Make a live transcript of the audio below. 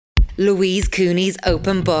Louise Cooney's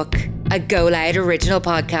Open Book, a Go Loud original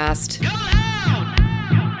podcast.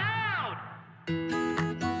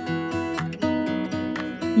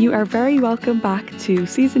 You are very welcome back to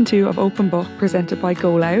Season 2 of Open Book presented by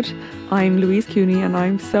Go Loud. I'm Louise Cooney and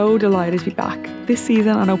I'm so delighted to be back. This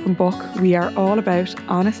season on Open Book, we are all about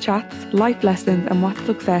honest chats, life lessons and what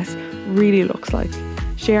success really looks like.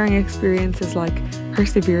 Sharing experiences like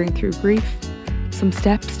persevering through grief, some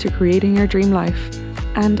steps to creating your dream life,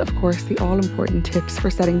 and of course the all-important tips for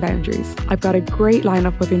setting boundaries. I've got a great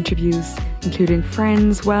lineup of interviews, including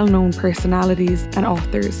friends, well-known personalities and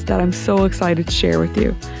authors that I'm so excited to share with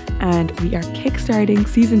you. And we are kickstarting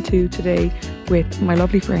Season 2 today with my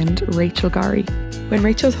lovely friend Rachel Gorry. When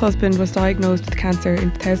Rachel's husband was diagnosed with cancer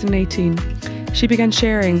in 2018, she began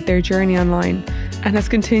sharing their journey online and has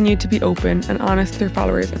continued to be open and honest with her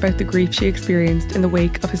followers about the grief she experienced in the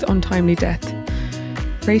wake of his untimely death.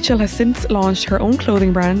 Rachel has since launched her own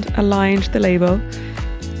clothing brand, aligned the label,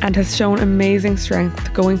 and has shown amazing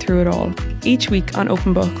strength going through it all. Each week on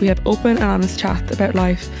Open Book, we have open and honest chats about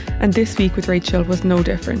life, and this week with Rachel was no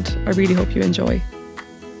different. I really hope you enjoy.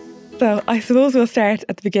 So I suppose we'll start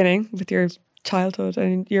at the beginning with your childhood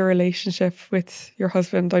and your relationship with your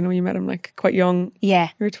husband. I know you met him like quite young. Yeah.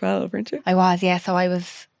 You were 12, weren't you? I was, yeah. So I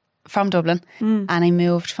was from Dublin and I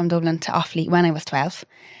moved from Dublin to Offaly when I was 12.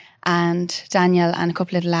 And Daniel and a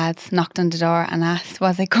couple of the lads knocked on the door and asked,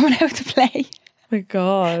 was I coming out to play? Oh my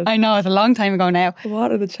God. I know, it's a long time ago now.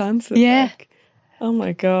 What are the chances? Yeah. Like? Oh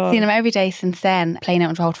my God. Seen him every day since then, playing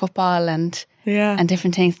out on road football and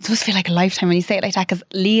different things. It does feel like a lifetime when you say it like that, because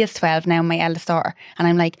Leah's 12 now, my eldest daughter. And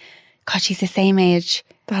I'm like, God, she's the same age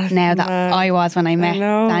now that I was when I met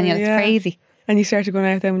Daniel. It's crazy. And you started going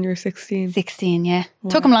out then when you were 16? 16, yeah.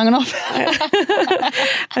 Wow. Took him long enough.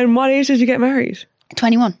 And what age did you get married?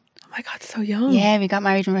 21. Oh my God, so young. Yeah, we got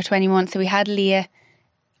married when we were 21. So we had Leah.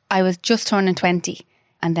 I was just turning 20.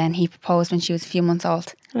 And then he proposed when she was a few months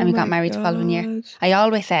old. And we got married the following year. I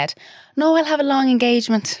always said, no, I'll have a long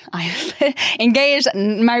engagement. I was engaged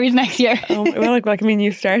and married next year. Well, I mean,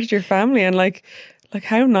 you started your family and like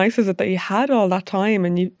how nice is it that you had all that time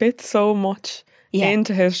and you bit so much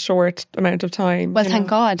into his short amount of time. Well, thank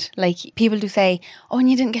God. Like, people do say, oh, and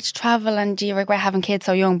you didn't get to travel and do you regret having kids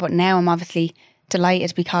so young? But now I'm obviously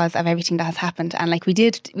delighted because of everything that has happened. And like we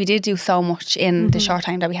did do so much in the short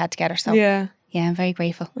time that we had together. So yeah, I'm very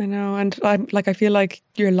grateful. I know. And I feel like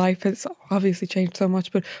your life has obviously changed so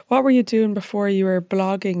much. But what were you doing before you were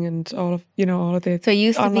blogging and all of the So I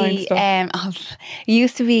used to be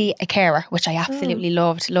used to be a carer, which I absolutely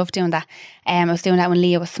loved doing that. I was doing that when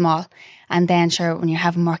Leah was small. And then sure, when you're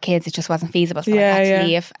having more kids, it just wasn't feasible. So I had to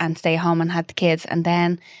leave and stay home and had the kids. And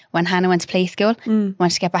then when Hannah went to play school,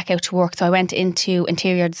 wanted to get back out to work. So I went into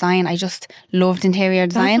interior design. I just loved interior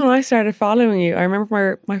design. That's when I started following you. I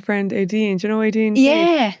remember my friend Aideen. Do you know Aideen?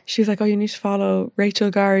 Yeah. She was like, oh, you need to follow Rachel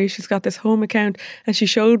Gorry. She's got this home account. And she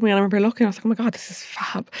showed me and I remember looking. I was like, oh my God, this is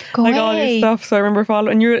fab. All your stuff. So I remember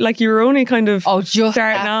following. And you were only kind of just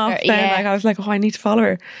starting off then. Yeah. Like I was like, oh, I need to follow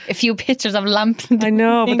her. A few pictures of lamps. I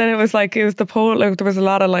know. But then it was the pole. Like, there was a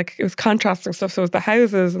lot of it was contrasting stuff. So it was the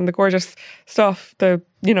houses and the gorgeous stuff, the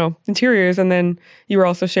interiors, and then you were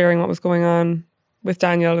also sharing what was going on with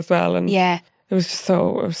Daniel as well. And it was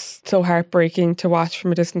just so heartbreaking to watch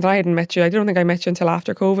from a distance. I hadn't met you. I don't think I met you until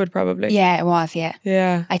after COVID, probably. Yeah, it was.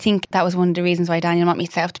 Yeah. I think that was one of the reasons why Daniel wanted me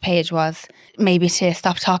to set up the page, was maybe to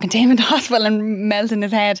stop talking to him in the hospital and melting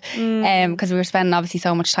his head, because we were spending obviously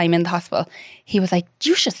so much time in the hospital. He was like,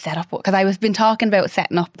 you should set up, because I was been talking about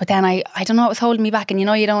setting up, but then I don't know what was holding me back, and you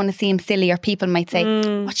don't want to seem silly, or people might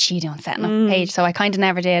say, what's she doing setting up a page? So I kind of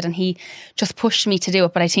never did, and he just pushed me to do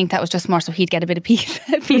it, but I think that was just more so he'd get a bit of peace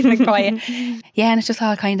and quiet. Yeah, and it just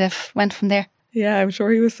all kind of went from there. Yeah, I'm sure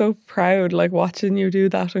he was so proud, watching you do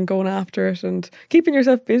that and going after it and keeping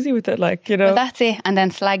yourself busy with it, Well, that's it. And then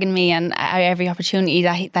slagging me and every opportunity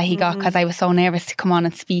that he got, because I was so nervous to come on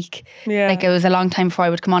and speak. Yeah. It was a long time before I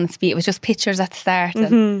would come on and speak. It was just pictures at the start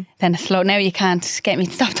and then it's slow. Now you can't get me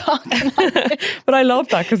to stop talking. But I love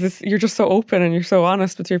that, because you're just so open and you're so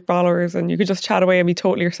honest with your followers and you could just chat away and be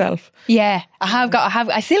totally yourself. Yeah,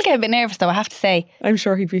 I still get a bit nervous though, I have to say. I'm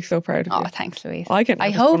sure he'd be so proud of you. Oh, thanks, Louise. I get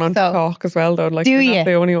nervous going on to talk as well though. Do you? Not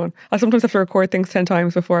the only one. I sometimes have to record things 10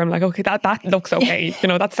 times before I'm like, okay, that looks okay.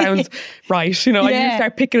 That sounds right. And you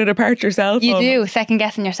start picking it apart yourself. You do, second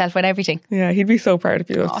guessing yourself with everything. Yeah, he'd be so proud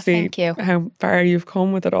of you to see thank you. How far you've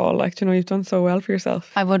come with it all. You've done so well for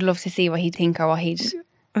yourself. I would love to see what he'd think or what he'd...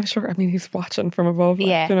 I'm sure, he's watching from above.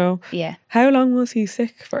 Yeah. How long was he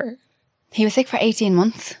sick for? He was sick for 18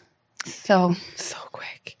 months. So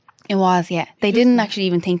quick. It was, yeah. They didn't actually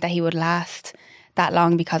even think that he would last that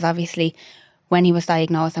long, because obviously when he was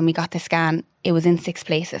diagnosed and we got the scan, it was in 6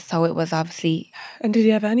 places. So it was obviously... And did he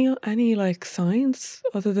have any like signs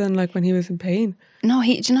other than like when he was in pain? No,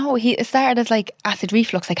 it started as like acid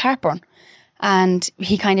reflux, like heartburn. And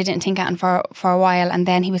he kind of didn't think at it for a while. And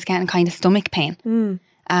then he was getting kind of stomach pain.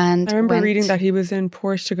 And I remember reading that he was in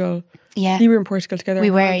Portugal. Yeah. You were in Portugal together.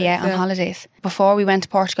 We were, on holidays. Before we went to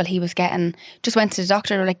Portugal, he was just went to the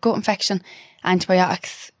doctor, they were like, gut infection,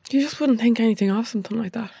 antibiotics. You just wouldn't think anything of something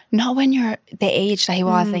like that. Not when you're the age that he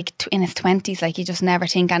was, like in his 20s, like you just never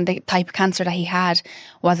think. And the type of cancer that he had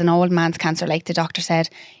was an old man's cancer. Like the doctor said,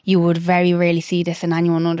 you would very rarely see this in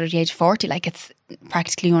anyone under the age of 40. Like it's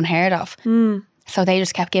practically unheard of. So they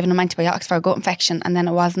just kept giving him antibiotics for a gut infection. And then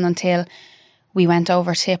it wasn't until we went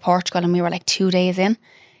over to Portugal and we were like 2 days in.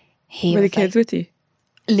 Were the kids with you?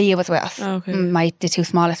 Leah was with us. Oh, okay. The 2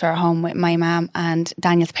 smallest were at home with my mum, and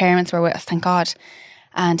Daniel's parents were with us, thank God.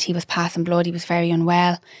 And he was passing blood, he was very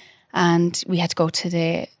unwell, and we had to go to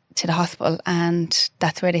the hospital, and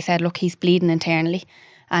that's where they said, look, he's bleeding internally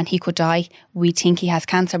and he could die. We think he has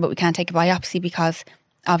cancer, but we can't take a biopsy because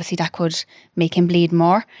obviously that could make him bleed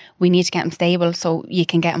more. We need to get him stable so you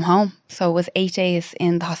can get him home. So it was 8 days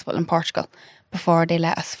in the hospital in Portugal before they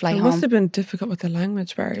let us fly home. It must have been difficult with the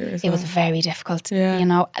language barrier as well. It was very difficult. Yeah. You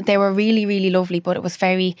know, they were really, really lovely, but it was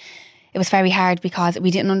very hard because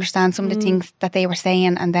we didn't understand some of the things that they were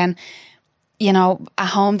saying. And then, you know, at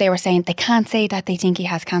home they were saying they can't say that they think he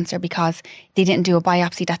has cancer because they didn't do a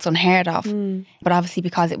biopsy. That's unheard of. But obviously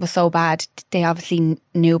because it was so bad, they obviously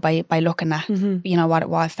knew by looking at, you know, what it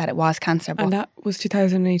was, that it was cancer. But and that was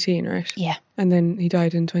 2018, right? Yeah. And then he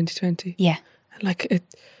died in 2020. Yeah. And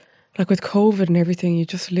like with COVID and everything, you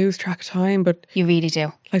just lose track of time. But you really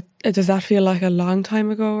do. Like, does that feel like a long time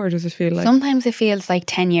ago, or does it feel like... Sometimes it feels like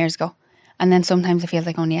 10 years ago. And then sometimes it feels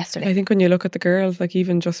like only yesterday. I think when you look at the girls, like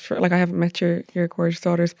even just for... Like, I haven't met your gorgeous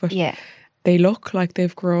daughters, but yeah, they look like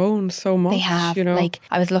they've grown so much. They have. You know? Like,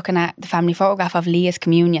 I was looking at the family photograph of Leah's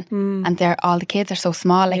communion and all the kids are so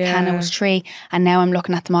small. Like Hannah was 3 and now I'm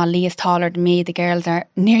looking at them all. Leah's taller than me. The girls are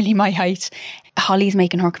nearly my height. Holly's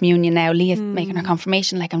making her communion now. Leah's making her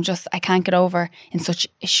confirmation. Like I can't get over in such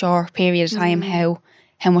a short period of time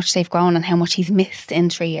how much they've grown and how much he's missed in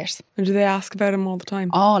 3 years. And do they ask about him all the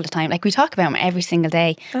time? All the time. Like we talk about him every single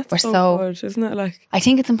day. That's so good, isn't it? Like, I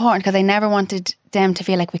think it's important because I never wanted them to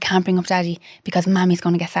feel like we can't bring up Daddy because Mammy's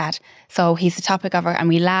going to get sad. So he's the topic of her and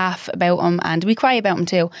we laugh about him and we cry about him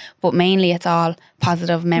too. But mainly it's all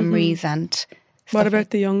positive memories and stuff. What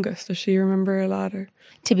about the youngest? Does she remember a lot? Or?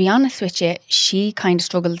 To be honest with you, she kind of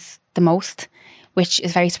struggles the most, which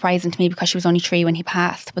is very surprising to me because she was only 3 when he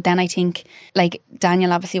passed. But then I think, like,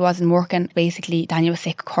 Daniel obviously wasn't working. Basically, Daniel was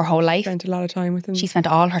sick her whole life. Spent a lot of time with him. She spent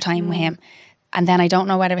all her time with him. And then I don't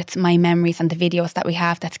know whether it's my memories and the videos that we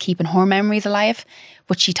have that's keeping her memories alive.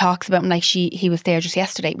 But she talks about him like he was there just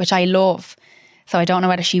yesterday, which I love. So I don't know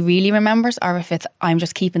whether she really remembers or if it's I'm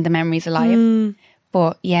just keeping the memories alive.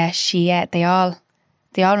 But yeah, they all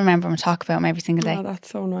remember him and talk about him every single day. Oh, that's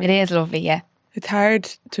so nice. It is lovely, yeah. It's hard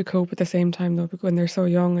to cope at the same time though, when they're so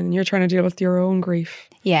young and you're trying to deal with your own grief.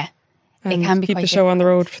 Yeah, and it can be keep quite the show on the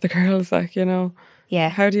difficult. road for the girls, like, you know. Yeah.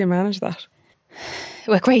 How do you manage that?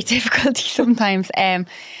 With great difficulty sometimes.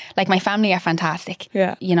 Like my family are fantastic.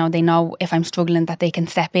 Yeah. You know, they know if I'm struggling that they can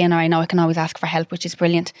step in, or I know I can always ask for help, which is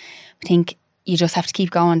brilliant. I think you just have to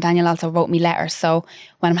keep going. Daniel also wrote me letters, so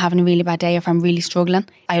when I'm having a really bad day, if I'm really struggling,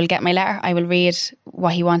 I will get my letter, I will read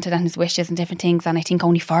what he wanted and his wishes and different things, and I think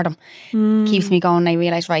only for them keeps me going. I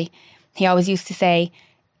realise, right, he always used to say,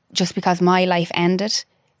 just because my life ended,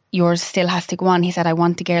 yours still has to go on. He said, I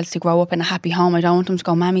want the girls to grow up in a happy home. I don't want them to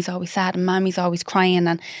go, Mammy's always sad and Mammy's always crying.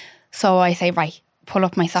 And so I say, right, pull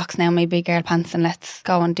up my socks now, my big girl pants, and let's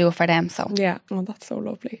go and do it for them. So yeah, oh, that's so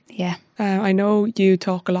lovely. Yeah. I know you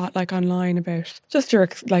talk a lot, like, online about just your,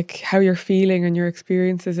 like, how you're feeling and your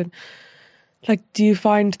experiences, and like, do you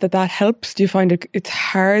find that helps? Do you find it's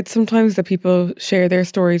hard sometimes that people share their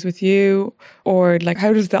stories with you, or like,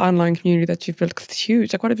 how does the online community that you've built, 'cause it's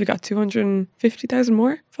huge, like, what have you got, 250,000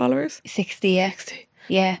 more followers? 60, yeah. 60.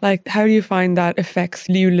 Yeah. Like, how do you find that affects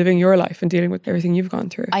you living your life and dealing with everything you've gone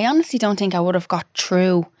through? I honestly don't think I would have got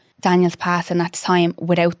through Daniel's passing at the time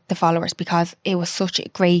without the followers, because it was such a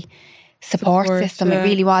great support system. Yeah. It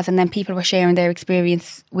really was. And then people were sharing their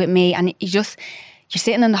experience with me, and you're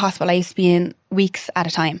sitting in the hospital. I used to be in weeks at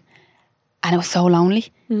a time, and it was so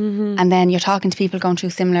lonely. And then you're talking to people going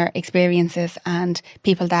through similar experiences, and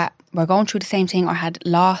people that were going through the same thing or had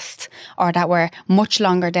lost, or that were much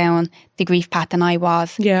longer down the grief path than I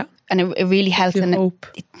was. Yeah. and it really helps. And hope.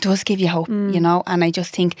 It does give you hope, you know. And I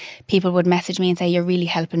just think people would message me and say, you're really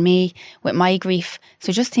helping me with my grief.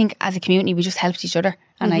 So just think, as a community, we just helped each other.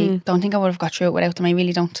 And I don't think I would have got through it without them. I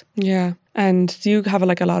really don't. Yeah. And do you have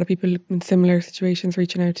like a lot of people in similar situations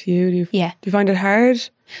reaching out to you? Do you find it hard?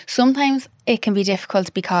 Sometimes it can be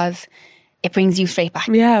difficult because it brings you straight back.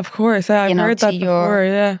 Yeah, of course. I've heard that before,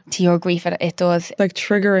 yeah. To your grief, it does. Like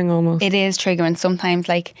triggering almost. It is triggering. Sometimes,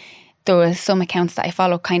 like, there was some accounts that I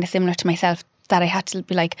follow kind of similar to myself that I had to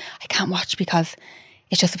be like, I can't watch because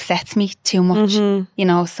it just upsets me too much, you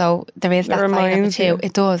know. So there is that side of it too.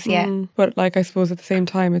 It does, yeah. But like, I suppose at the same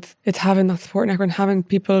time, it's having that support network and having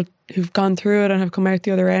people who've gone through it and have come out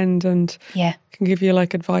the other end and can give you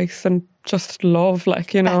like advice and just love,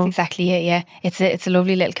 like, you know. That's exactly it, yeah. It's a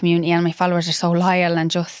lovely little community, and my followers are so loyal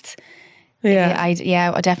and just I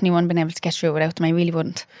definitely wouldn't have been able to get through it without them. I really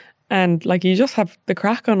wouldn't. And like, you just have the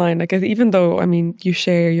crack online. Like, even though, I mean, you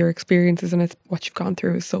share your experiences and it's what you've gone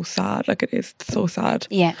through is so sad. Like, it is so sad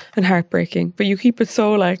and heartbreaking. But you keep it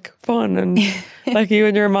so like fun, and like you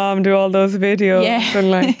and your mom do all those videos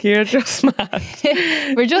and like, you're just mad.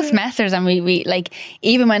 We're just messers, and we like,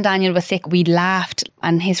 even when Daniel was sick, we laughed,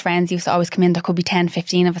 and his friends used to always come in. There could be 10,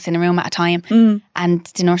 15 of us in a room at a time. And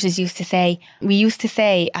the nurses used to say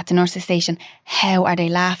at the nurses station, how are they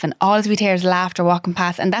laughing? All we hear is laughter walking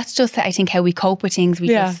past. And that's just, I think, how we cope with things. We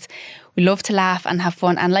love to laugh and have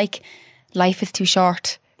fun. And like, life is too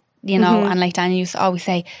short, you know. And like Daniel used to always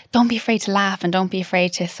say, don't be afraid to laugh and don't be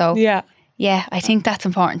afraid to. So yeah, I think that's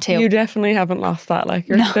important too. You definitely haven't lost that. Like,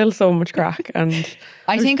 you're still so much crack. And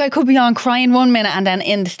I think I could be on crying 1 minute and then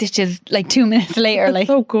in the stitches like 2 minutes later. It's like,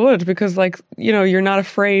 so good because, like, you know, you're not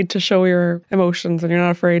afraid to show your emotions and you're not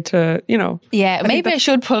afraid to, you know. Yeah, maybe I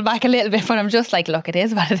should pull back a little bit, but I'm just like, look, it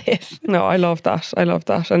is what it is. No, I love that.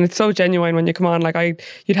 And it's so genuine when you come on. Like,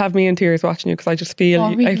 you'd have me in tears watching you because I just feel,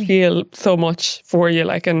 really? I feel so much for you.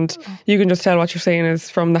 Like, and you can just tell what you're saying is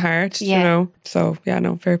from the heart, you know. So yeah,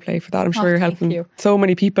 no, fair play for that. I'm sure you're helping so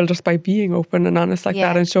many people just by being open and honest like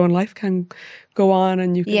that, and showing life can go on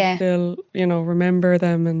and you can still, you know, remember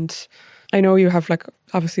them. And I know you have, like,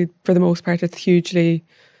 obviously for the most part it's hugely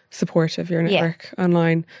supportive, your network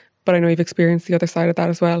online, but I know you've experienced the other side of that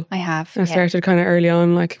as well. I have. And started kind of early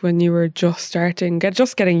on, like when you were just starting,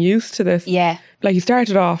 just getting used to this. Yeah. Like, you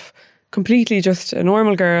started off completely just a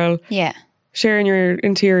normal girl. Yeah. Sharing your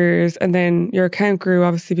interiors, and then your account grew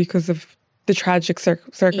obviously because of the tragic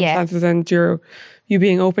circumstances and you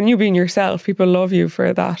being open, you being yourself. People love you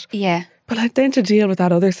for that. Yeah. But like, then to deal with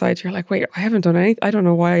that other side, you're like, wait, I haven't done anything. I don't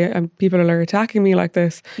know why people are attacking me like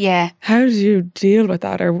this. Yeah. How did you deal with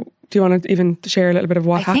that? Or do you want to even share a little bit of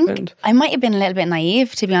what happened? I think I might have been a little bit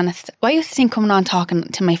naive, to be honest. I used to think coming on talking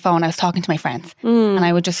to my phone, I was talking to my friends. And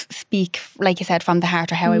I would just speak, like you said, from the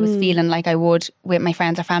heart, or how I was feeling, like I would with my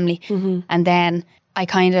friends or family. And then I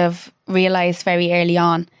kind of realised very early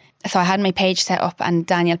on. So I had my page set up and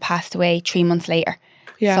Daniel passed away 3 months later.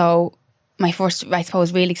 Yeah. So my first, I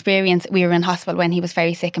suppose, real experience, we were in hospital when he was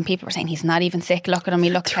very sick and people were saying he's not even sick. Look at him,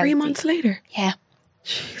 he looks 3 months later? Yeah.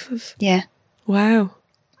 Jesus. Yeah. Wow.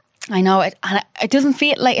 I know it, and it doesn't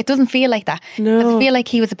feel like that. No. Because I feel like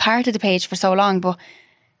he was a part of the page for so long, but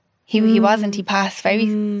he wasn't. He passed very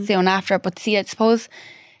soon after. But see, I suppose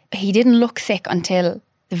he didn't look sick until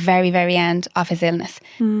the very, very end of his illness.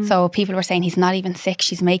 So people were saying he's not even sick,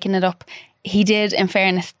 she's making it up. He did, in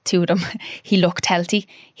fairness to them, he looked healthy.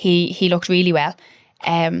 He looked really well.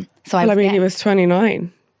 He was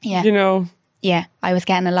 29. Yeah. You know. Yeah, I was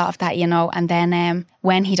getting a lot of that, you know. And then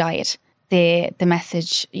when he died, the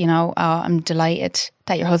message, you know, oh, I'm delighted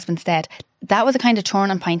that your husband's dead. That was a kind of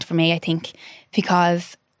turning point for me, I think,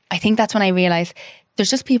 because I think that's when I realised there's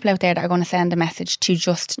just people out there that are going to send a message to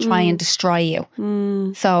just try and destroy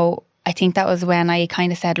you. So I think that was when I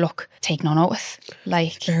kind of said, look, take no notice.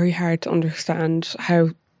 Like, it's very hard to understand how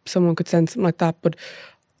someone could send something like that, but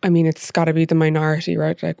I mean, it's got to be the minority,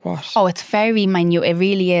 right? Like, what? Oh, it's very minute. It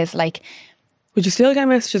really is. Like, would you still get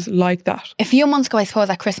messages like that? A few months ago, I suppose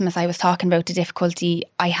at Christmas, I was talking about the difficulty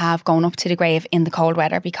I have going up to the grave in the cold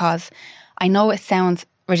weather, because I know it sounds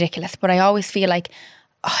ridiculous, but I always feel like,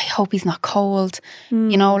 oh, I hope he's not cold.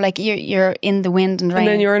 You know, like you're in the wind and rain. And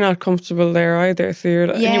then you're not comfortable there either. So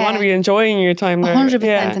you're and you want to be enjoying your time there. 100%.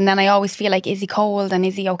 Yeah. And then I always feel like, is he cold and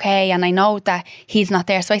is he okay? And I know that he's not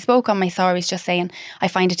there. So I spoke on my stories just saying, I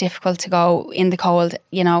find it difficult to go in the cold,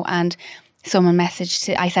 you know, and someone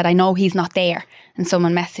messaged, I said, I know he's not there. And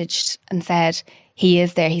someone messaged and said, he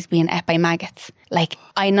is there. He's being ate by maggots. Like,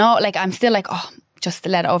 I know, like, I'm still like, oh, just to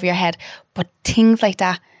let it over your head. But things like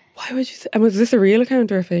that. Why would you say, and was this a real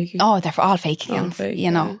account or a fake? Oh, they're all fake accounts,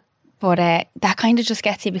 you know. But that kind of just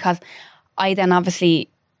gets you, because I then obviously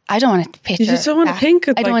I don't want to picture. You just don't want to think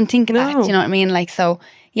of I don't want to think of that. no. Do you know what I mean? Like, so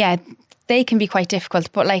yeah, they can be quite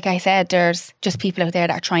difficult. But like I said, there's just people out there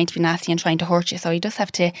that are trying to be nasty and trying to hurt you. So you just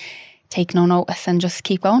have to take no notice and just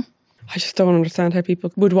keep going. I just don't understand how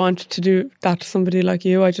people would want to do that to somebody like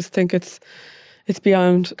you. I just think it's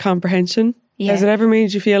beyond comprehension. Yeah. Has it ever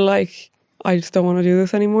made you feel like, I just don't want to do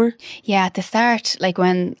this anymore? Yeah, at the start, like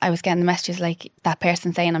when I was getting the messages like that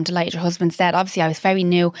person saying, I'm delighted your husband's dead. Obviously, I was very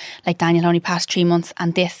new. Like Daniel only passed 3 months.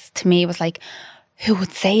 And this to me was like, who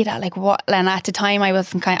would say that? Like what? And at the time I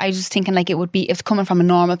was just thinking like it was coming from a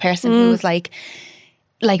normal person who was like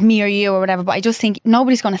me or you or whatever. But I just think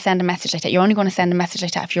nobody's going to send a message like that. You're only going to send a message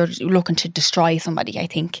like that if you're looking to destroy somebody, I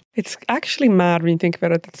think. It's actually mad when you think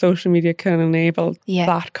about it that social media can enable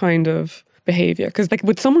that kind of behaviour. Because like,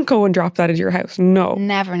 would someone go and drop that into your house? No.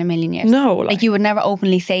 Never in a million years. No. Like you would never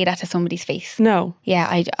openly say that to somebody's face. No.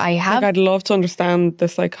 Yeah, I have. Like, I'd love to understand the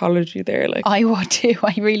psychology there. Like, I would too.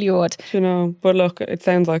 I really would. You know, but look, it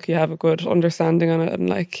sounds like you have a good understanding on it, and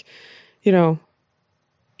like, you know,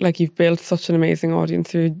 like you've built such an amazing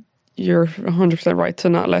audience. You're 100% right to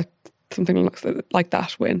not let something like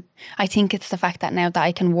that win. I think it's the fact that now that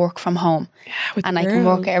I can work from home and I girls. can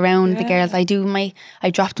work around the girls. I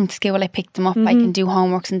dropped them to school, I picked them up, I can do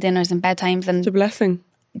homeworks and dinners and bedtimes, and It's a blessing.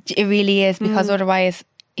 it really is, because otherwise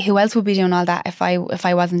who else would be doing all that if I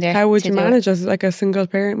wasn't there? How would you manage as like a single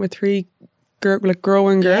parent with 3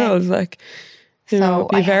 growing girls? Like, you know,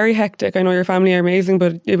 it'd be very hectic. I know your family are amazing,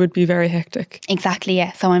 but it would be very hectic. Exactly,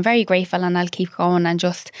 yeah. So I'm very grateful, and I'll keep going, and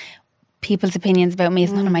just people's opinions about me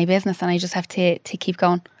is none of my business, and I just have to keep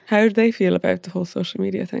going. How do they feel about the whole social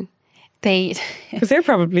media thing? Because they're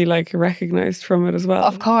probably like recognised from it as well.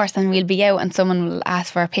 Of course, and we'll be out and someone will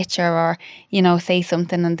ask for a picture or, you know, say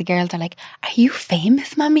something, and the girls are like, are you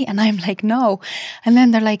famous, mommy? And I'm like, no. And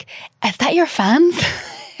then they're like, is that your fans?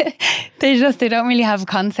 They don't really have a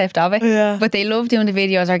concept of it. Yeah. But they love doing the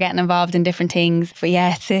videos or getting involved in different things. But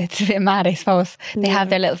yeah, it's a bit mad, I suppose. They have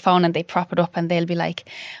their little phone and they prop it up and they'll be like,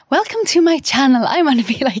 welcome to my channel, I want to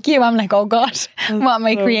be like you. I'm like, oh God, what am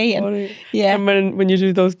I creating? Funny. Yeah. And when you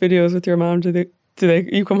do those videos with your mom, do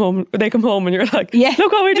they come home and you're like, yeah,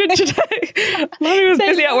 look what we did today. Mommy was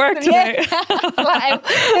busy at work today.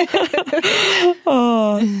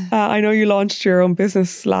 I know you launched your own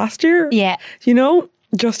business last year. Yeah. You know,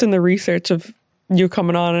 just in the research of you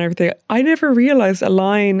coming on and everything, I never realised a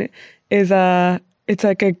line is it's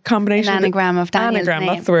like a combination. An anagram of Daniel's name.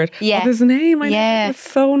 That's the word. Yeah. Of his name. Yeah. It's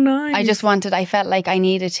so nice. I felt like I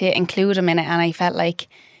needed to include him in it, and I felt like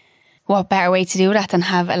what better way to do that than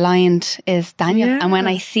have aligned is Daniel. Yeah. And when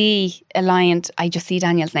I see aligned, I just see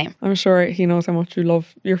Daniel's name. I'm sure he knows how much you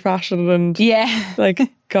love your fashion, and like,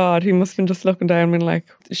 God, he must have been just looking down and being like,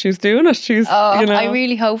 she's doing it. She's, you know. I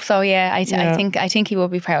really hope so. Yeah, I think he will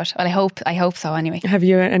be proud. Well, I hope so anyway. Have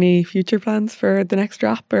you any future plans for the next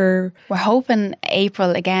drop, or? We're hoping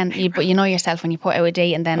April again, but you know yourself when you put out a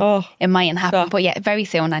date and then it mightn't happen. But yeah, very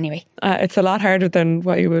soon anyway. It's a lot harder than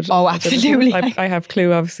what you would. Oh, absolutely. I have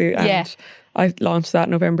Clue, obviously, and I launched that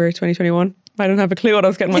November 2021. I don't have a clue what I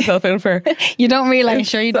was getting myself in for. You don't realise,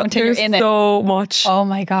 sure you don't till you're in it. There's so much. Oh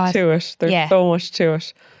my God. To it. There's so much to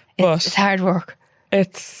it. But it's hard work.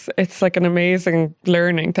 It's like an amazing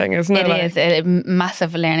learning thing, isn't it? It is a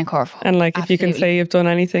massive learning curve. And like, if you can say you've done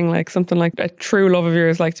anything, like something like a true love of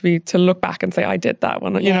yours, like to look back and say, I did that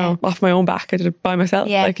one, you know, off my own back. I did it by myself.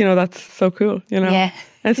 Yeah. Like, you know, that's so cool, you know. Yeah.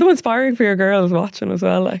 And it's so inspiring for your girls watching as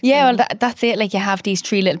well. Like, yeah, well, that's it. Like, you have these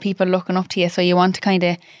 3 little people looking up to you, so you want to kind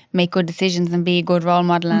of make good decisions and be a good role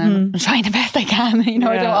model. And I'm trying the best I can. You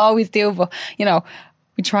know, I don't always do, but you know,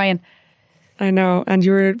 we're trying. I know, and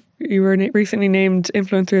you were recently named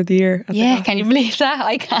Influencer of the Year. Can you believe that?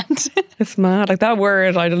 I can't. It's mad. Like, that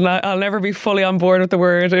word, I'll never be fully on board with the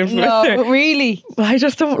word influencer. No, really. I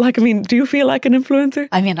just don't like. I mean, do you feel like an influencer?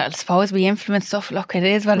 I mean, I suppose we influence stuff. Look, it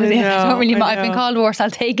is what it is. I don't really. I've been called worse.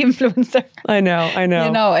 I'll take influencer. I know.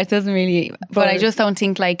 You know, it doesn't really. But I just don't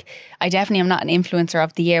think like. I definitely am not an influencer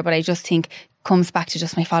of the year, but I just think comes back to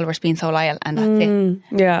just my followers being so loyal, and that's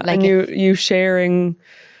it. Yeah, like, and you sharing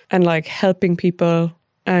and like helping people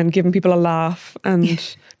and giving people a laugh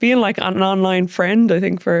and being like an online friend, I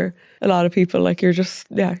think, for a lot of people. Like, you're just,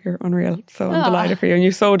 you're unreal. So I'm delighted for you, and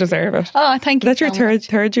you so deserve it. Oh, thank you. That's your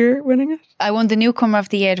third year winning it? I won the Newcomer of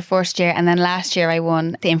the Year the first year, and then last year I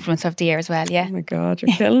won the Influencer of the Year as well, yeah. Oh my God,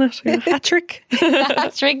 you're killing it. You're a hat trick.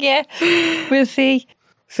 Hat trick, yeah. We'll see.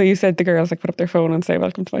 So you said the girls like put up their phone and say,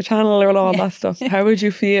 welcome to my channel, or all that stuff. How would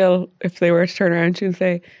you feel if they were to turn around to you and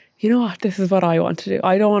say, you know what, this is what I want to do.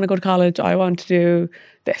 I don't want to go to college. I want to do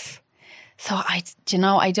this. So I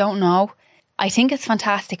don't know. I think it's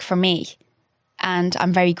fantastic for me. and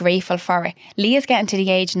I'm very grateful for it. Leah's getting to the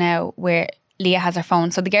age now where Leah has her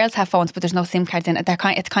phone. So the girls have phones, but there's no SIM cards in it.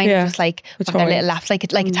 It's kind of just like their little laps, like a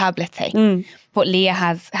tablet, say. But Leah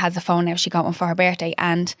has a phone now. She got one for her birthday,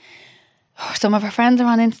 and some of her friends are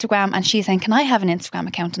on Instagram, and she's saying, "Can I have an Instagram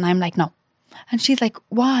account?" And I'm like, "No." And she's like,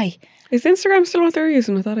 "Why?" Is Instagram still what they're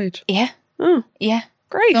using at that age? Yeah. Oh. Yeah.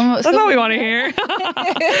 Great. That's what we want to hear.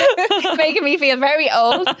 Making me feel very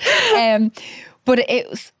old. But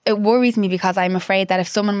it worries me because I'm afraid that if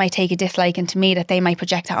someone might take a dislike to me, that they might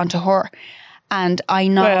project it onto her. And I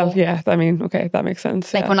know... Well, yeah, I mean, okay, that makes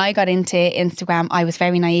sense. Like when I got into Instagram, I was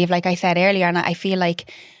very naive, like I said earlier, and I feel like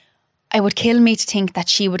it would kill me to think that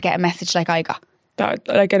she would get a message like I got. That,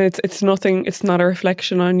 like, and it's nothing, it's not a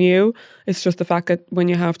reflection on you. It's just the fact that when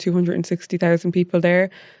you have 260,000 people there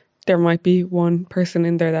might be one person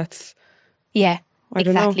in there that's... Yeah. I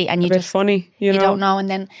don't exactly, know, and you a bit just funny, you know? don't know. And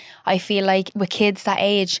then I feel like with kids that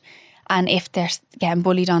age, and if they're getting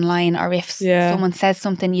bullied online, or if someone says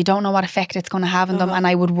something, you don't know what effect it's going to have on them, and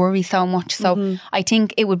I would worry so much. So I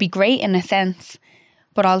think it would be great in a sense,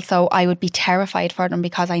 but also I would be terrified for them,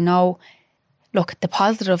 because I know, look, the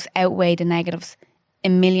positives outweigh the negatives a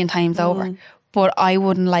million times over. But I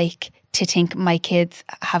wouldn't like to think my kids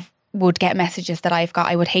would get messages that I've got.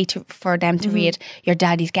 I would hate for them to read, "Your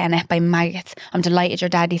daddy's getting ate by maggots. I'm delighted your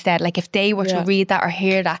daddy's dead." Like if they were to read that or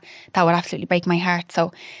hear that, that would absolutely break my heart.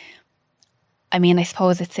 So, I mean, I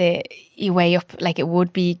suppose it's you weigh up, like it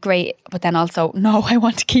would be great, but then also, no, I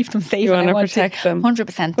want to keep them safe. You want to protect them.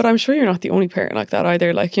 100%. But I'm sure you're not the only parent like that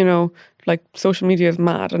either. Like, you know, like social media is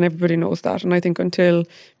mad and everybody knows that. And I think until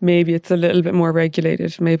maybe it's a little bit more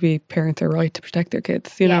regulated, maybe parents are right to protect their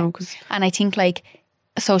kids, you know. And I think like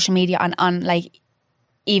social media on like,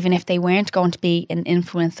 even if they weren't going to be an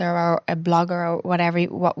influencer or a blogger or whatever,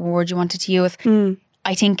 what word you wanted to use,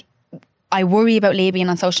 I think I worry about Leah being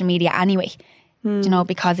on social media anyway. You know,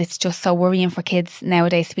 because it's just so worrying for kids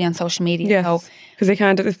nowadays to be on social media. Yes, because they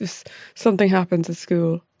can't, if something happens at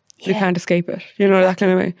school, they can't escape it, you know, that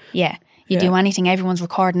kind of way. Yeah, you do anything, everyone's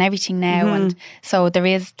recording everything now, and so there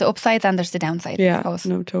is the upsides and there's the downsides, I suppose.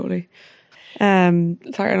 No, totally. Sorry,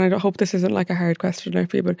 and I hope this isn't like a hard question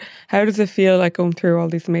for you, but how does it feel like going through all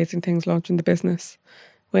these amazing things, launching the business,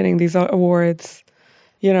 winning these awards,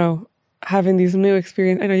 you know, having these new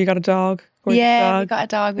experiences? I know you got a dog. We got a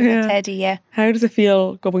dog, we got Teddy, How does it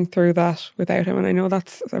feel going through that without him? And I know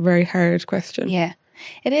that's a very hard question. Yeah,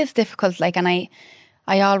 it is difficult, like, and I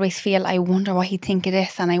always feel, I wonder what he'd think of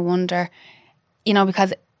this, and I wonder, you know,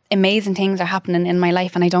 because amazing things are happening in my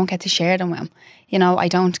life and I don't get to share them with him. You know, I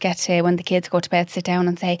don't get to, when the kids go to bed, sit down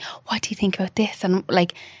and say, "What do you think about this?" And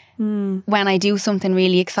like, when I do something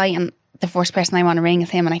really exciting, the first person I want to ring is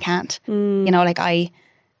him, and I can't. You know, like I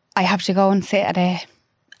have to go and sit at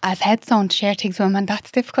as headstone to share things with him, and that's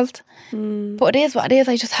difficult. But it is what it is.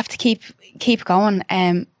 I just have to keep going.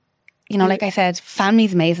 You know, like I said,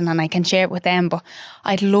 family's amazing and I can share it with them, but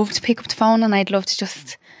I'd love to pick up the phone and I'd love to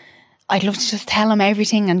just tell him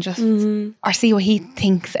everything and just or see what he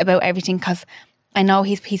thinks about everything, because I know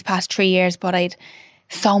he's passed 3 years, but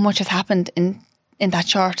so much has happened in that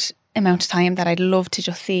short amount of time that I'd love to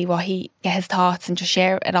just see what he get his thoughts and just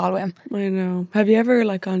share it all with him. I know. Have you ever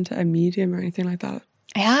like gone to a medium or anything like that?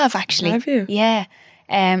 I have, actually. Have you? Yeah.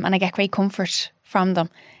 And I get great comfort from them.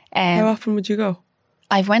 How often would you go?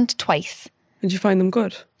 I've went twice. Did you find them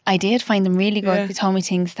good? I did find them really good. Yeah. They told me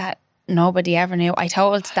things that nobody ever knew. I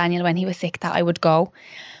told Daniel when he was sick that I would go.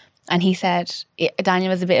 And he said, Daniel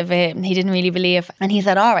was a bit of he didn't really believe. And he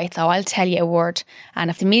said, "All right, so I'll tell you a word. And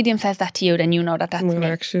if the medium says that to you, then you know that that's me." I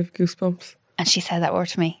actually have goosebumps. And she said that word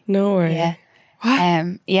to me. No way. Yeah.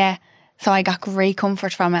 What? Yeah. So I got great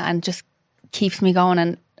comfort from it and just keeps me going.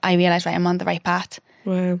 And I realised, right, I'm on the right path.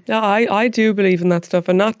 Wow. Yeah, I do believe in that stuff,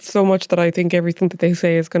 and not so much that I think everything that they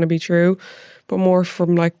say is going to be true, but more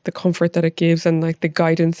from like the comfort that it gives and like the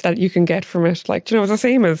guidance that you can get from it. Like, you know, it's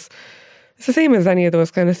the same as any of those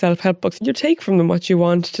kind of self-help books. You take from them what you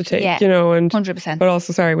want to take, you know, and 100%. But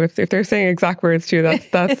also, sorry, if they're saying exact words to you,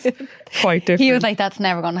 that's quite different. He was like, "That's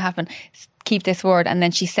never going to happen. Keep this word." And then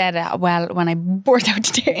she said it, well, when I burst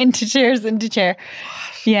out into chair.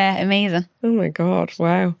 Yeah, amazing. Oh my God,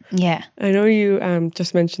 wow. Yeah. I know you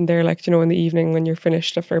just mentioned there, like, you know, in the evening when you're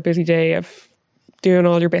finished after a busy day of doing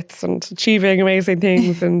all your bits and achieving amazing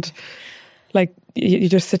things and like you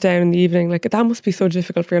just sit down in the evening, like that must be so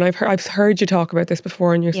difficult for you. And I've heard you talk about this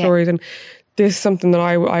before in your stories, and this is something that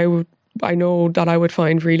I know that I would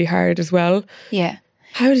find really hard as well. Yeah.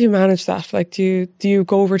 How do you manage that? Like, do you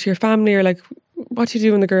go over to your family, or like what do you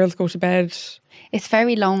do when the girls go to bed? It's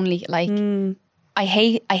very lonely. Like I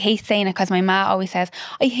hate saying it because my ma always says,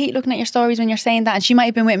 I hate looking at your stories when you're saying that, and she might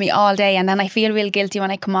have been with me all day, and then I feel real guilty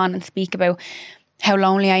when I come on and speak about how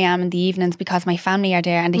lonely I am in the evenings because my family are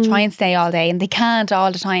there and they try and stay all day and they can't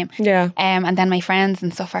all the time. Yeah. And then my friends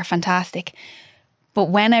and stuff are fantastic. But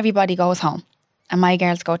when everybody goes home and my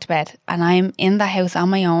girls go to bed and I'm in the house on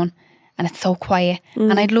my own and it's so quiet,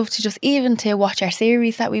 and I'd love to just even to watch our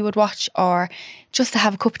series that we would watch, or just to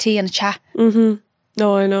have a cup of tea and a chat.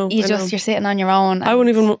 No, I know. You're sitting on your own. I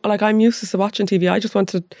wouldn't even, like, I'm used to watching TV. I just want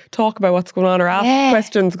to talk about what's going on or ask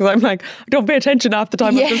questions, because I'm like, I don't pay attention half the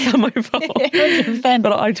time. I'm just on my phone. 100%.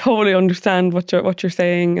 But I totally understand what you're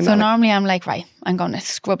saying. And so normally I'm like, right, I'm going to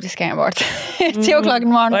scrub the skateboards. It's 2 o'clock in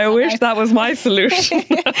the morning. I wish that was my solution.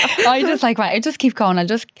 I just like, right, I just keep going. I'll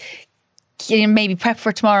just maybe prep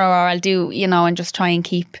for tomorrow, or I'll do, and just try and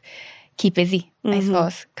keep busy, I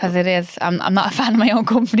suppose, because it is. I'm not a fan of my own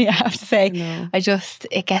company, I have to say.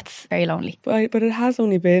 It gets very lonely. But it has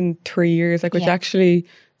only been 3 years, which actually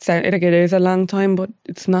sound like it is a long time, but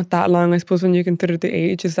it's not that long, I suppose, when you consider the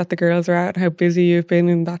ages that the girls are at, how busy you've been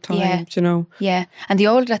in that time. Yeah, and the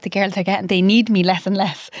older that the girls are getting, they need me less and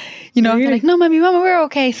less. Really? They're like, no, Mama, we're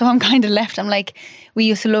okay. So I'm kind of left. I'm like, we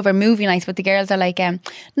used to love our movie nights, but the girls are like,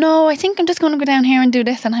 no, I think I'm just going to go down here and do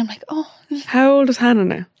this. And I'm like, oh. How old is Hannah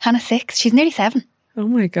now? Hannah's 6. She's nearly 7. Oh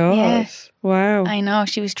my gosh. Yeah. Wow. I know.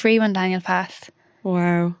 She was 3 when Daniel passed.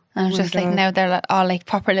 Wow. And I'm just like, now they're all like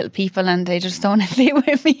proper little people and they just don't want to sit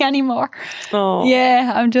with me anymore. Oh.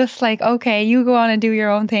 Yeah, I'm just like, okay, you go on and do your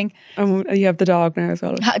own thing. You have the dog now as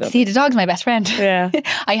well. See, the dog's my best friend. Yeah.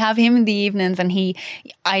 I have him in the evenings, and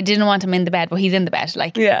I didn't want him in the bed, but he's in the bed.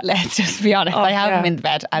 Like, let's just be honest. I have him in the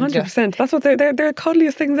bed. And 100%. That's what they're the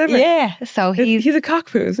cuddliest things ever. Yeah. So he's a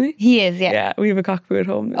cockpoo, isn't he? He is, yeah. Yeah, we have a cockpoo at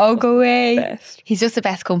home. Oh, go away. Best. He's just the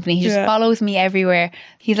best company. He just follows me everywhere.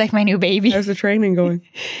 He's like my new baby. How's the training going?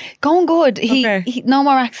 Going good. He no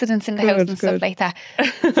more accidents in the house and stuff like that.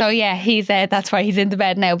 So yeah, he's that's why he's in the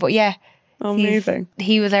bed now. But yeah, amazing.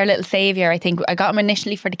 He was our little saviour. I think I got him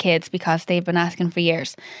initially for the kids because they've been asking for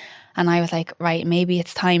years, and I was like, right, maybe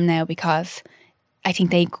it's time now, because I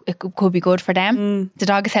think it could be good for them. The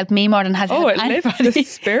dog has helped me more than has helped anybody. It lives the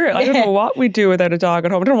spirit. I don't know what we do without a dog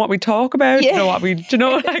at home. I don't know what we talk about. I don't know what we,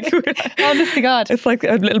 honest to God. It's like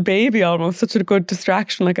a little baby almost. Such a good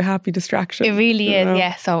distraction, like a happy distraction. It really is,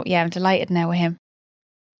 yeah. So yeah, I'm delighted now with him.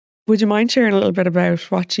 Would you mind sharing a little bit about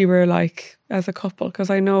what you were like as a couple?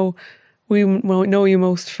 Because I know we know you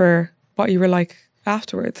most for what you were like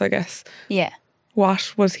afterwards, I guess. Yeah.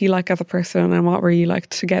 What was he like as a person, and what were you like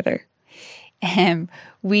together?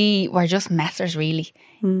 We were just messers, really.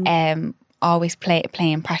 Always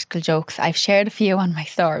playing practical jokes. I've shared a few on my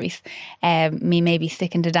stories. Me maybe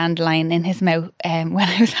sticking the dandelion in his mouth when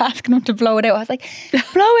I was asking him to blow it out. I was like,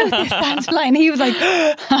 blow out this dandelion. He was like,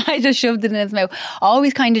 I just shoved it in his mouth.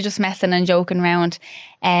 Always kind of just messing and joking around.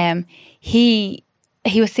 He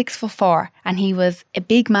was 6'4", and he was a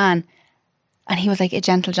big man, and he was like a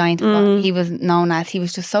gentle giant. He was known as. He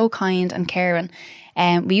was just so kind and caring.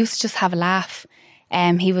 We used to just have a laugh.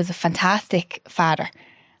 He was a fantastic father.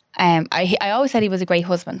 I always said he was a great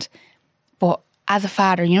husband, but as a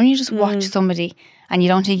father, you just watch somebody and you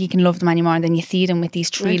don't think you can love them anymore, and then you see them with these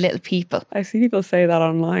 3 little people. I see people say that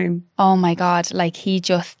online. Oh my God, like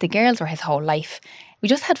the girls were his whole life. We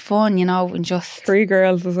just had fun, and just... 3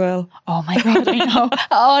 girls as well. Oh my God, I know.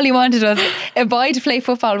 All he wanted was a boy to play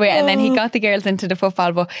football with, and then he got the girls into the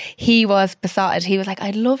football, but he was besotted. He was like,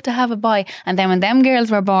 I'd love to have a boy. And then when them girls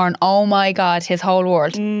were born, oh my God, his whole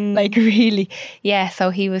world. Like, really. Yeah, so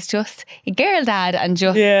he was just a girl dad and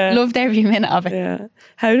just loved every minute of it. Yeah.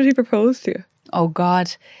 How did he propose to you? Oh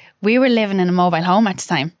God. We were living in a mobile home at the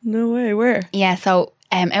time. No way, where? Yeah, so...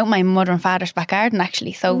 out my mother and father's back garden,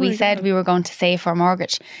 actually. So we said we were going to save for a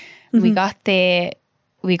mortgage. We got the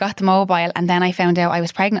mobile, and then I found out I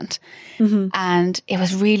was pregnant. And it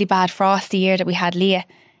was really bad frost the year that we had Leah.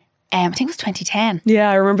 I think it was 2010.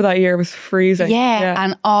 Yeah, I remember that year. It was freezing. Yeah,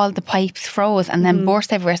 and all the pipes froze and then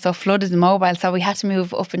burst everywhere, so flooded the mobile. So we had to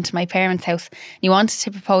move up into my parents' house. He wanted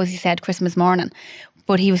to propose, he said, Christmas morning.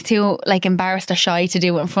 But he was too embarrassed or shy to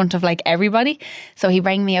do it in front of everybody. So he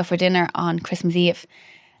rang me out for dinner on Christmas Eve.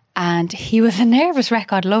 And he was a nervous wreck.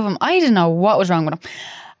 God love him. I didn't know what was wrong with him.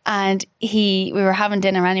 And we were having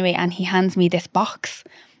dinner anyway, and he hands me this box.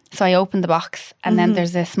 So I opened the box, and then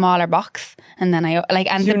there's a smaller box, and then the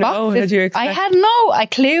box. I had no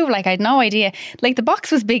clue. I had no idea. The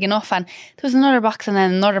box was big enough, and there was another box, and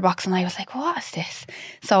then another box, and I was like, "What is this?"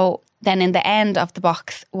 So then, in the end of the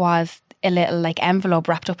box was a little envelope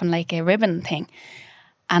wrapped up in a ribbon thing,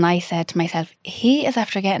 And I said to myself, he is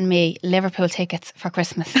after getting me Liverpool tickets for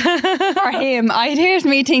Christmas. For him. Here's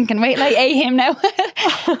me thinking, wait, like, him now.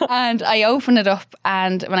 And I opened it up,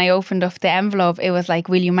 and when I opened up the envelope, it was like,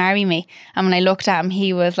 will you marry me? And when I looked at him,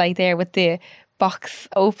 he was like there with the box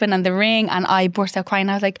open and the ring, and I burst out crying.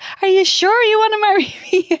 I was like, are you sure you want to marry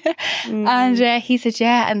me? And he said,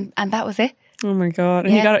 yeah, and that was it. Oh my God.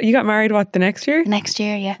 And you got married, what, the next year? Next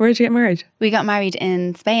year, yeah. Where did you get married? We got married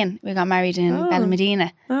in Spain. We got married in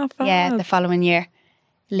Belmedina. Oh, fab. Yeah, the following year.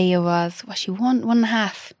 Leah was she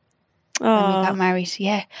 1.5? Oh. And we got married,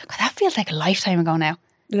 yeah. God, that feels like a lifetime ago now.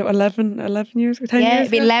 11 years ago? 10 yeah, years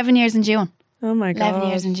it'll be ago? 11 years in June. Oh my God. 11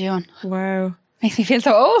 years in June. Wow. Makes me feel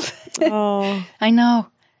so old. Oh. I know.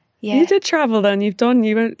 Yeah. You did travel then. You've done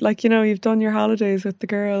your holidays with the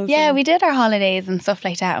girls. Yeah, we did our holidays and stuff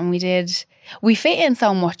like that, and we fit in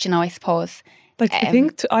so much, I suppose. Like,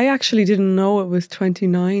 I actually didn't know it was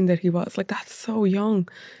 29 that he was. Like, that's so young.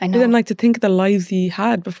 I know. But then, like, to think of the lives he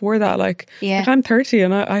had before that, like I'm 30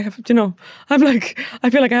 and I have, I'm like,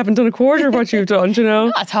 I feel like I haven't done a quarter of what you've done,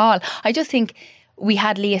 Not at all. I just think we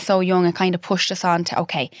had Leah so young, and kind of pushed us on to,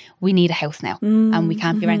 okay, we need a house now, and we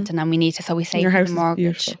can't be renting, and we need to, so we saved the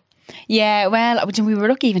mortgage. Is yeah, well, we were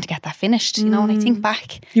lucky even to get that finished, when I think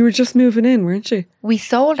back. You were just moving in, weren't you? We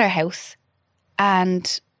sold our house,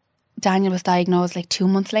 and Daniel was diagnosed like 2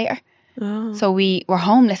 months later. Oh. So we were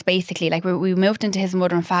homeless basically. Like we moved into his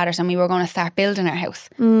mother and father's, and we were going to start building our house.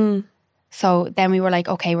 So then we were like,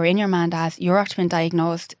 okay, we're in your man dad's. You're after been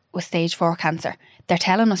diagnosed with stage 4 cancer. They're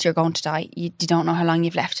telling us you're going to die. You don't know how long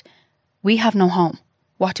you've left. We have no home.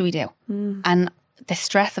 What do we do? And the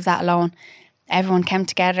stress of that alone, everyone came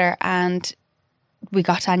together, and we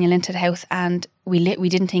got Daniel into the house, and we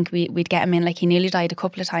didn't think we'd get him in. Like, he nearly died a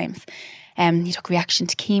couple of times. He took reaction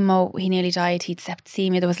to chemo. He nearly died. He'd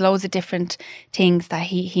septicemia. There was loads of different things that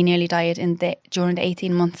he nearly died during the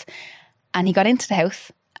 18 months. And he got into the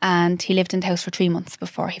house, and he lived in the house for 3 months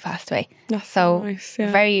before he passed away. That's so nice,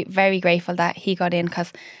 yeah. Very, very grateful that he got in,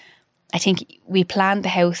 because I think we planned the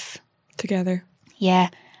house together. Yeah.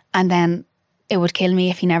 And then it would kill me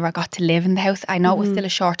if he never got to live in the house. I know it was still a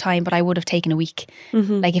short time, but I would have taken a week.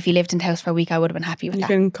 Like, if he lived in the house for a week, I would have been happy with that.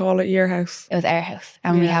 You can call it your house. It was our house,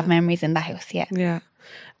 and we have memories in that house, yeah. Yeah.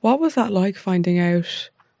 What was that like, finding out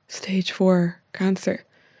stage 4 cancer?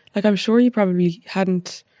 Like, I'm sure you probably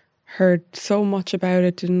hadn't heard so much about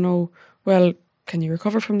it, didn't know, well, can you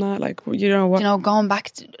recover from that? Like, what? Going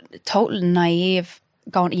back to total naive,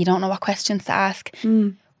 you don't know what questions to ask.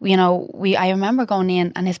 I remember going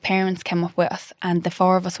in, and his parents came up with us, and the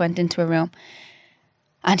 4 of us went into a room,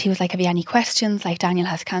 and he was like, have you any questions? Like, Daniel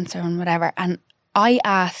has cancer and whatever. And I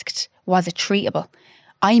asked, was it treatable?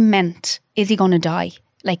 I meant, is he going to die?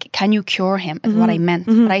 Like, can you cure him? Is what I meant.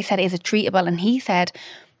 But I said, is it treatable? And he said,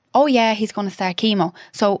 oh yeah, he's going to start chemo.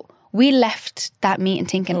 So we left that meeting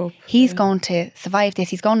thinking, he's going to survive this.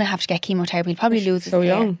 He's going to have to get chemotherapy. He'll probably lose his hair.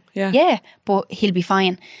 Young, yeah. Yeah, but he'll be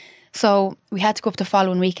fine. So we had to go up the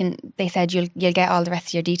following week, and they said, you'll get all the rest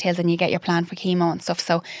of your details, and you get your plan for chemo and stuff.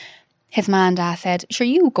 So his man and dad said, sure,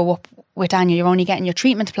 you go up with Daniel. You're only getting your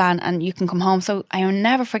treatment plan, and you can come home. So I'll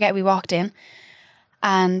never forget, we walked in,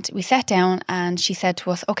 and we sat down, and she said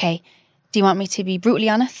to us, okay, do you want me to be brutally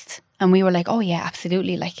honest? And we were like, oh yeah,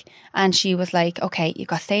 absolutely. And she was like, okay, you've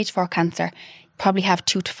got stage 4 cancer. Probably have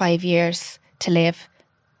 2 to 5 years to live.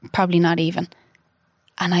 Probably not even.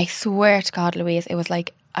 And I swear to God, Louise, it was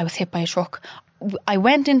like I was hit by a truck. I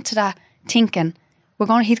went into that thinking,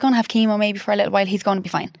 he's going to have chemo maybe for a little while. He's going to be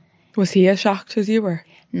fine. Was he as shocked as you were?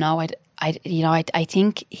 No, I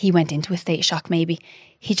think he went into a state of shock maybe.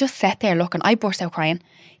 He just sat there looking. I burst out crying.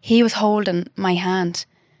 He was holding my hand,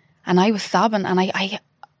 and I was sobbing, and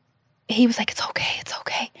he was like, it's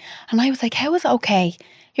okay. And I was like, how is it okay?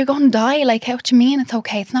 You're going to die. Like, how do you mean it's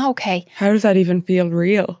okay? It's not okay. How does that even feel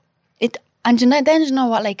real? Then you know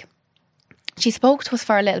what, like, she spoke to us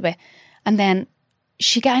for a little bit, and then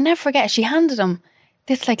I never forget, she handed him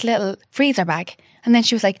this like little freezer bag, and then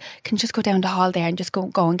she was like, can you just go down the hall there and just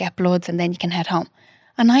go and get bloods, and then you can head home.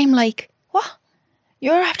 And I'm like, what?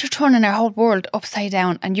 You're after turning our whole world upside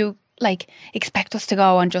down, and you like expect us to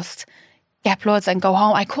go and just get bloods and go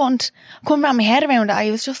home? I couldn't wrap my head around it.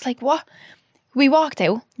 I was just like, what? We walked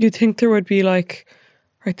out. You'd think there would be like,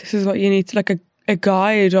 right, this is what you need to, like a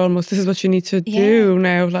guide almost. This is what you need to do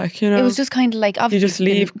now. Like, It was just kind of like,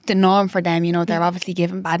 obviously, you just leave. The norm for them, they're obviously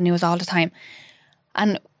giving bad news all the time.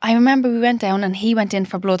 And I remember we went down, and he went in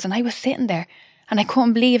for bloods, and I was sitting there, and I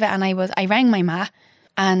couldn't believe it. And I rang my ma,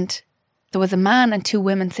 and there was a man and 2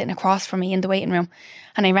 women sitting across from me in the waiting room.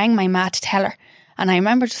 And I rang my ma to tell her. And I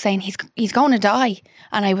remember just saying, he's going to die.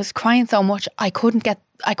 And I was crying so much, I couldn't get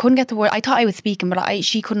the word. I thought I was speaking, but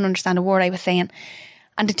she couldn't understand a word I was saying.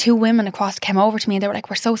 And the two women across came over to me and they were like,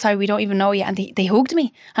 we're so sorry, we don't even know you. And they hugged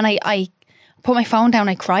me. And I put my phone down,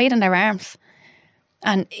 I cried in their arms.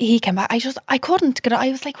 And he came back. I couldn't get it. I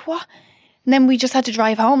was like, what? And then we just had to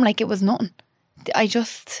drive home like it was nothing. I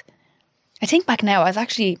think back now, I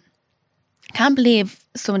can't believe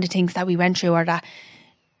some of the things that we went through, or that,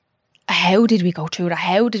 how did we go through that?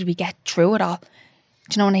 How did we get through it all?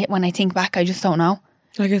 Do you know, when I think back, I just don't know.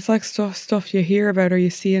 Like, it's like stuff you hear about or you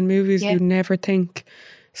see in movies, you never think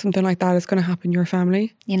something like that is going to happen in your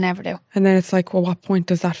family. You never do. And then it's like, well, what point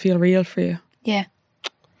does that feel real for you? Yeah.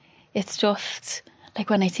 It's just, like,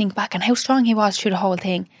 when I think back and how strong he was through the whole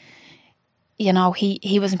thing, you know,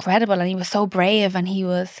 he was incredible, and he was so brave, and he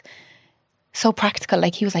was so practical.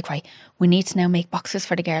 Like, he was like, right, we need to now make boxes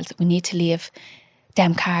for the girls. We need to leave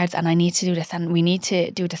them cards, and I need to do this, and we need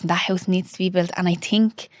to do this, and that house needs to be built. And I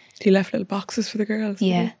think he left little boxes for the girls.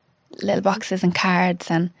 Yeah, little boxes and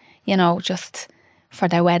cards, and, you know, just for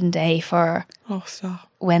their wedding day, for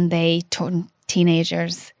when they turn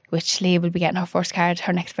teenagers, which Leah will be getting her first card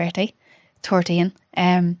her next birthday, 13.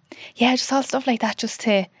 Just all stuff like that, just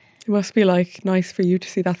to. It must be like nice for you to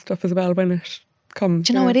see that stuff as well when it comes.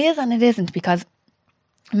 Do you know, it is and it isn't, because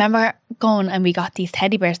I remember going and we got these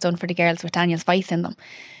teddy bears done for the girls with Daniel's voice in them.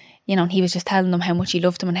 You know, and he was just telling them how much he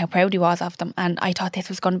loved them and how proud he was of them. And I thought this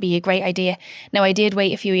was going to be a great idea. Now, I did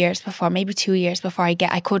wait a few years before, maybe 2 years before I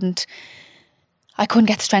couldn't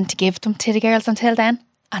get strength to give them to the girls until then.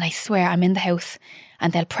 And I swear, I'm in the house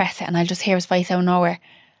and they'll press it and I'll just hear his voice out of nowhere,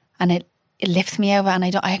 and it lifts me over, and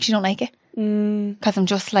I actually don't like it. Because I'm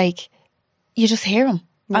just like, you just hear him.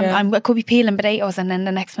 Yeah. I could be peeling potatoes, and then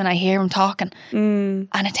the next minute I hear him talking, and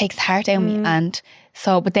it takes the heart out of me. And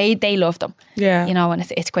so, but they love them, you know, and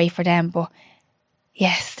it's great for them. But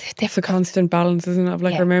yes, it's a constant balance, isn't it, of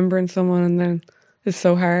like remembering someone, and then it's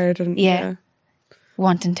so hard, and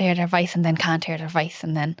wanting to hear their voice and then can't hear their voice,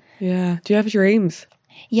 and then do you have dreams?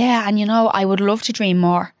 Yeah, and you know, I would love to dream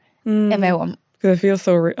more about them. Because it feels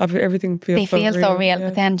so real. Everything feels so real. They feel so real.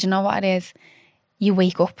 But then, do you know what it is? You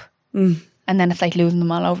wake up and then it's like losing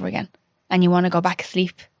them all over again. And you want to go back to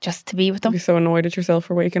sleep just to be with them. You're so annoyed at yourself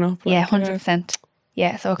for waking up. Like, 100%.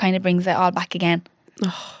 Yeah, so it kind of brings it all back again.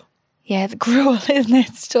 Yeah, it's cruel, isn't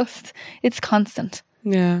it? It's constant.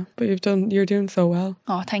 Yeah, but you're doing so well.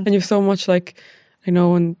 Oh, thank you. And you've so much, like, I know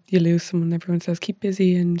when you lose someone, everyone says, keep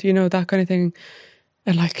busy, and, you know, that kind of thing.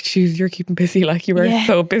 And like, geez, you're keeping busy. Like, you were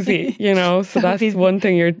so busy, you know. So that's busy. One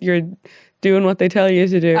thing, you're doing what they tell you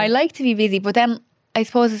to do. I like to be busy, but then I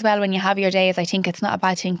suppose as well, when you have your days, I think it's not a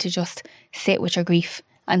bad thing to just sit with your grief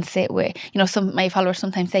and sit with, you know, some my followers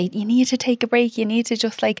sometimes say, you need to take a break, you need to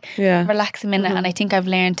just like relax a minute. And I think I've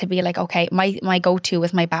learned to be like, okay, my go-to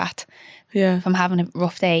is my bath. Yeah. If I'm having a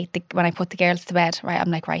rough day, when I put the girls to bed, right,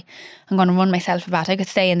 I'm like, right, I'm going to run myself a bath. I could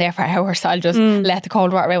stay in there for hours, so I'll just let the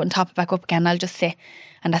cold water out and top it back up again. I'll just sit,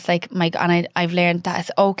 and that's like I've learned that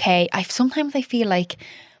it's okay. Sometimes I feel like,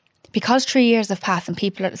 because 3 years have passed,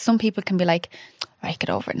 and some people can be like, right, get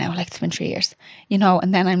over it now, like, it's been 3 years, you know.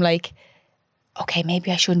 And then I'm like, okay, maybe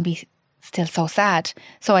I shouldn't be still so sad.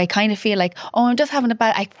 So I kind of feel like, oh, I'm just having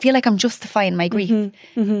I feel like I'm justifying my grief.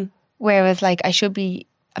 Whereas like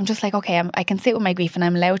I'm just like, okay, I can sit with my grief and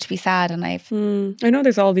I'm allowed to be sad. And I know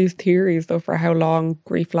there's all these theories though for how long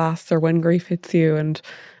grief lasts or when grief hits you, and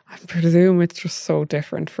I presume it's just so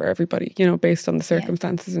different for everybody, you know, based on the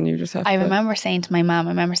circumstances, and you just have to. I remember saying to my mum,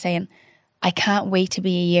 I can't wait to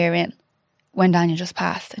be a year in when Daniel just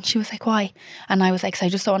passed. And she was like, why? And I was like, so I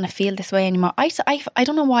just don't want to feel this way anymore. I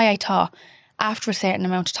don't know why I thought after a certain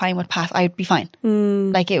amount of time would pass, I'd be fine.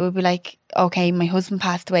 Like, it would be like, okay, my husband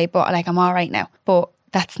passed away, but like, I'm all right now. But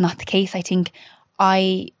that's not the case. I think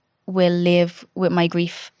I will live with my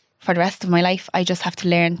grief for the rest of my life. I just have to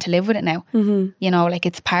learn to live with it now. You know, like,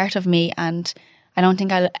 it's part of me, and I don't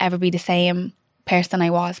think I'll ever be the same person I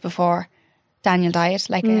was before Daniel died.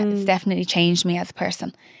 Like, it's definitely changed me as a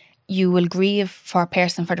person. You will grieve for a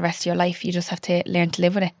person for the rest of your life. You just have to learn to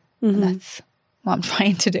live with it. And that's what I'm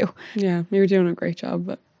trying to do. Yeah, you're doing a great job.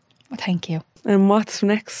 But well, thank you. And what's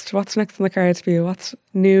next? What's next on the cards for you? What's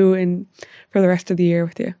new for the rest of the year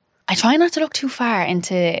with you? I try not to look too far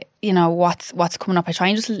into, you know, what's coming up. I try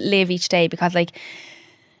and just live each day, because, like,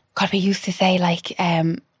 God, we used to say, like,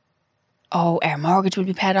 oh, our mortgage will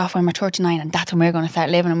be paid off when we're 39, and that's when we're going to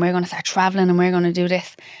start living, and we're going to start travelling, and we're going to do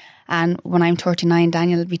this. And when I'm 39,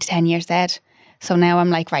 Daniel will be 10 years dead. So now I'm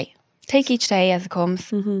like, right, take each day as it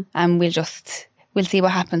comes, and we'll see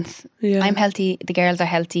what happens. Yeah. I'm healthy, the girls are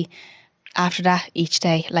healthy. After that, each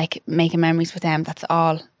day, like, making memories with them, that's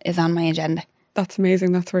all is on my agenda. that's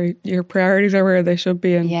amazing. That's where your priorities are where they should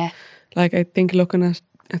be. And like, I think looking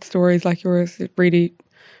at stories like yours, it really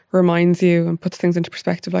reminds you and puts things into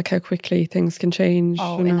perspective, like how quickly things can change.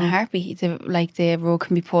 In a heartbeat. The rug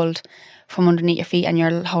can be pulled from underneath your feet and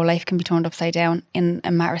your whole life can be turned upside down in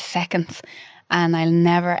a matter of seconds. And I'll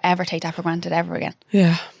never, ever take that for granted ever again.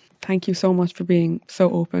 Yeah. Thank you so much for being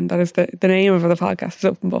so open. That is the name of the podcast is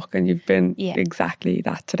Open Book, and you've been exactly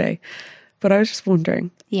that today. But I was just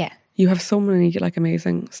wondering. Yeah. You have so many like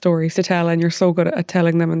amazing stories to tell, and you're so good at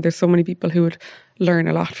telling them, and there's so many people who would learn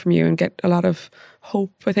a lot from you and get a lot of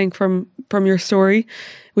hope, I think, from your story.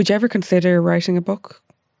 Would you ever consider writing a book?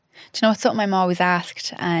 Do you know, it's something I'm always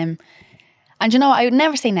asked. And you know, I would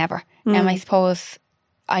never say never. I suppose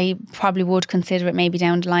I probably would consider it maybe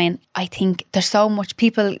down the line. I think there's so much,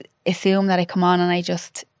 people assume that I come on and I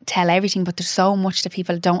just tell everything, but there's so much that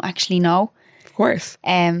people don't actually know. Of course.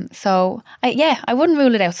 So I wouldn't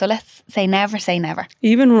rule it out. So let's say never say never.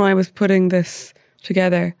 Even when I was putting this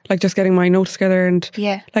together, like just getting my notes together, and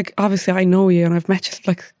like obviously I know you and I've met you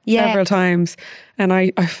like several times and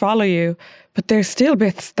I follow you, but there's still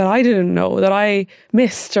bits that I didn't know that I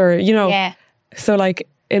missed, or you know. So like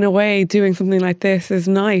in a way doing something like this is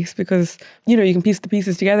nice because you know you can piece the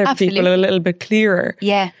pieces together for people a little bit clearer.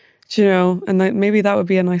 Do you know, and maybe that would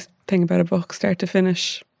be a nice thing about a book, start to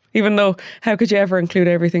finish. Even though, how could you ever include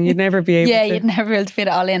everything? You'd never be able to. You'd never be able to fit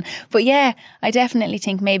it all in. But I definitely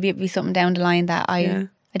think maybe it'd be something down the line that I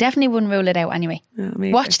definitely wouldn't rule it out anyway.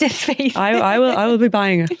 Watch this space. I will be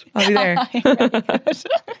buying it. I'll be there. I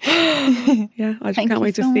just can't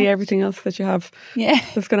wait to see everything else that you have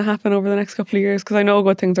that's going to happen over the next couple of years, because I know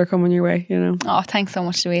good things are coming your way, you know. Oh, thanks so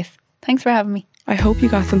much, Louise. Thanks for having me. I hope you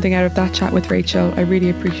got something out of that chat with Rachel. I really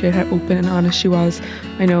appreciate how open and honest she was.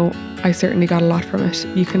 I know I certainly got a lot from it.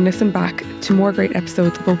 You can listen back to more great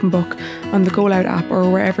episodes of Open Book on the Go Loud app or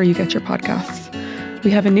wherever you get your podcasts. We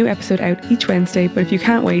have a new episode out each Wednesday, but if you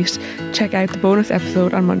can't wait, check out the bonus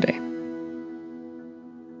episode on Monday.